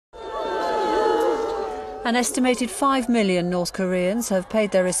An estimated 5 million North Koreans have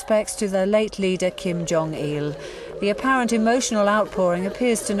paid their respects to their late leader Kim Jong-il. The apparent emotional outpouring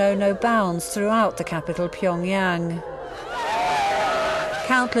appears to know no bounds throughout the capital, Pyongyang.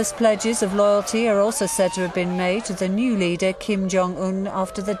 Countless pledges of loyalty are also said to have been made to the new leader Kim Jong-un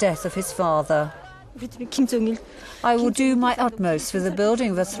after the death of his father. I will do my utmost for the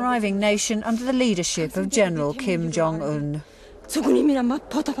building of a thriving nation under the leadership of General Kim Jong-un.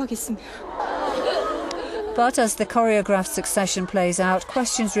 But as the choreographed succession plays out,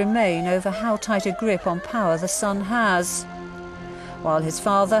 questions remain over how tight a grip on power the son has. While his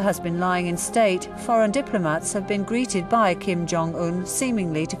father has been lying in state, foreign diplomats have been greeted by Kim Jong-un,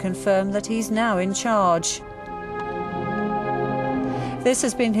 seemingly to confirm that he's now in charge. This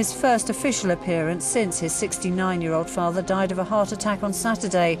has been his first official appearance since his 69-year-old father died of a heart attack on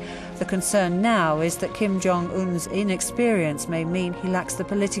Saturday. The concern now is that Kim Jong-un's inexperience may mean he lacks the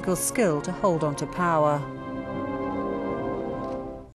political skill to hold on to power.